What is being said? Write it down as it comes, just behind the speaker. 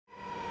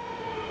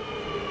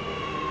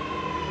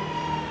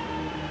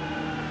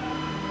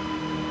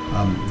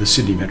The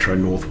Sydney Metro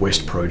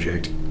Northwest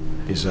project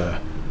is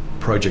a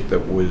project that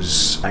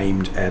was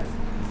aimed at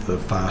the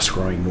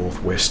fast-growing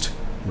northwest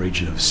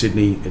region of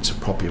Sydney. It's a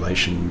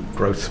population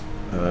growth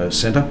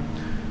centre.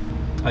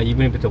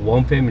 Even if it's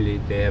one family,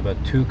 they have a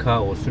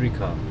 2-car or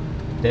 3-car.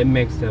 That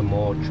makes them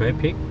more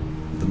traffic.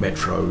 The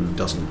metro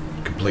doesn't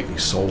completely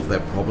solve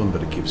that problem,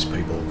 but it gives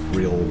people a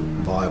real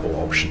viable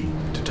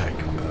option to take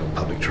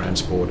public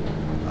transport.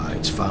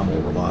 It's far more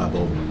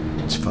reliable,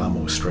 it's far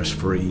more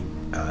stress-free,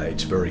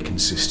 it's very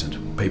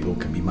consistent. People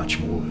can be much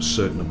more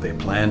certain of their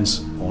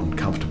plans on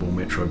comfortable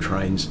metro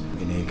trains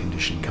in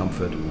air-conditioned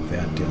comfort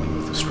without dealing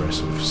with the stress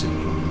of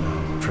sitting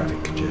in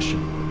traffic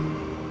congestion.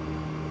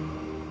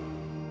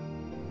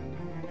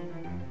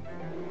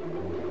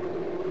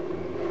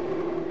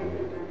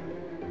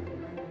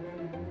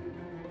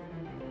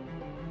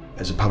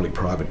 As a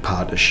public-private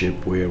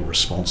partnership, we're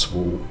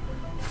responsible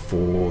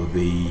for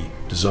the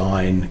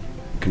design,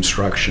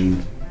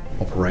 construction,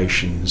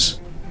 operations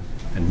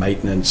and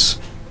maintenance,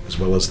 as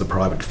well as the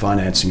private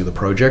financing of the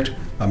project.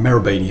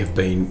 Marubeni have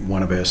been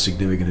one of our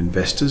significant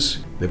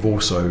investors. They've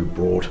also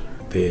brought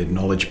their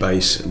knowledge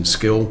base and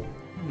skill.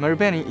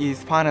 Marubeni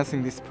is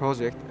financing this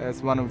project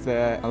as one of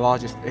the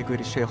largest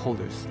equity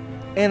shareholders.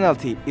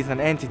 NLT is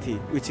an entity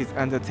which is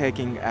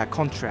undertaking a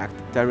contract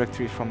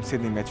directly from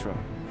Sydney Metro.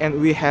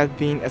 And we have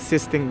been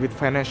assisting with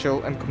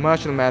financial and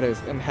commercial matters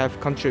and have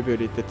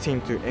contributed the team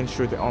to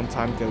ensure the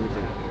on-time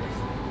delivery.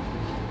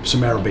 So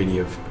Marubeni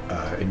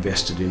have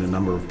invested in a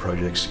number of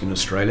projects in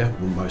Australia.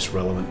 Most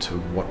relevant to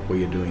what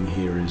we are doing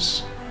here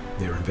is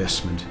their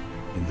investment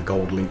in the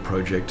Gold Link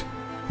project.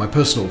 My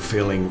personal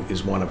feeling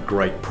is one of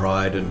great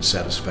pride and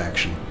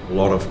satisfaction. A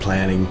lot of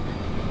planning,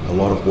 a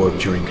lot of work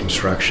during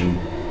construction.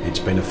 It's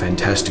been a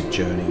fantastic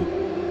journey.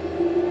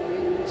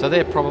 So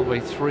they're probably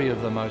three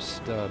of the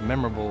most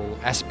memorable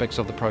aspects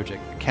of the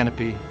project: the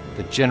canopy,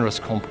 the generous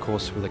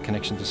concourse with a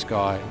connection to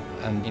Sky,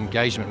 and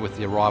engagement with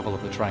the arrival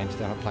of the trains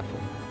down a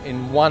platform.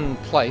 In one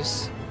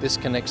place, this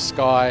connects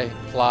Sky,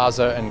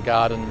 Plaza and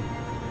Garden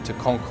to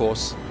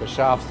concourse, the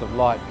shafts of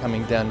light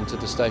coming down into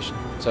the station.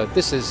 So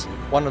this is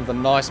one of the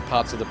nice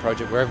parts of the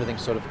project where everything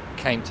sort of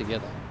came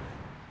together.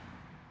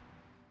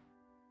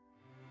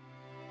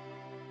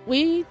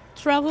 We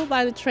travel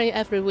by the train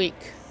every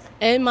week.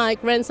 And my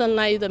grandson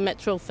likes the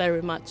metro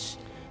very much.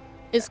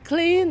 It's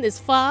clean, it's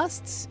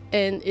fast,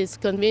 and it's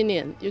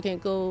convenient. You can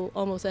go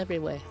almost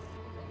everywhere.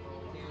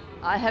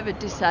 I have a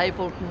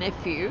disabled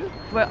nephew.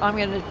 Well, I'm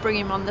going to bring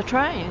him on the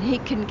train. He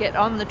can get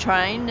on the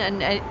train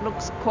and it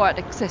looks quite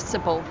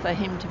accessible for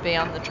him to be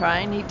on the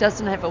train. He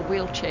doesn't have a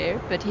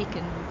wheelchair, but he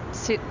can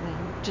sit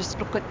and just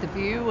look at the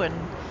view, and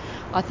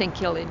I think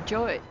he'll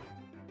enjoy it.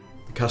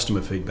 The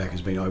customer feedback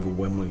has been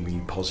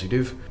overwhelmingly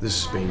positive.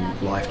 This has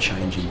been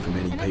life-changing for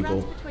many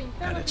people,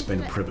 and it's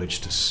been a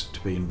privilege to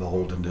be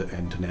involved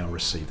and to now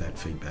receive that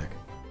feedback.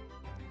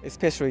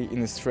 Especially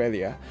in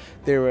Australia,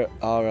 there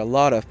are a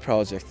lot of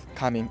projects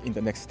coming in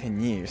the next 10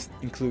 years,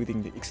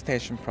 including the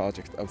extension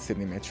project of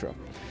Sydney Metro.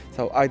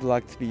 So I'd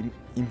like to be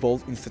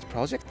involved in such a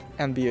project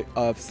and be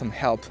of some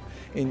help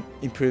in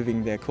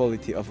improving the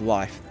quality of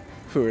life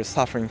who are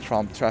suffering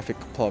from traffic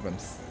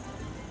problems.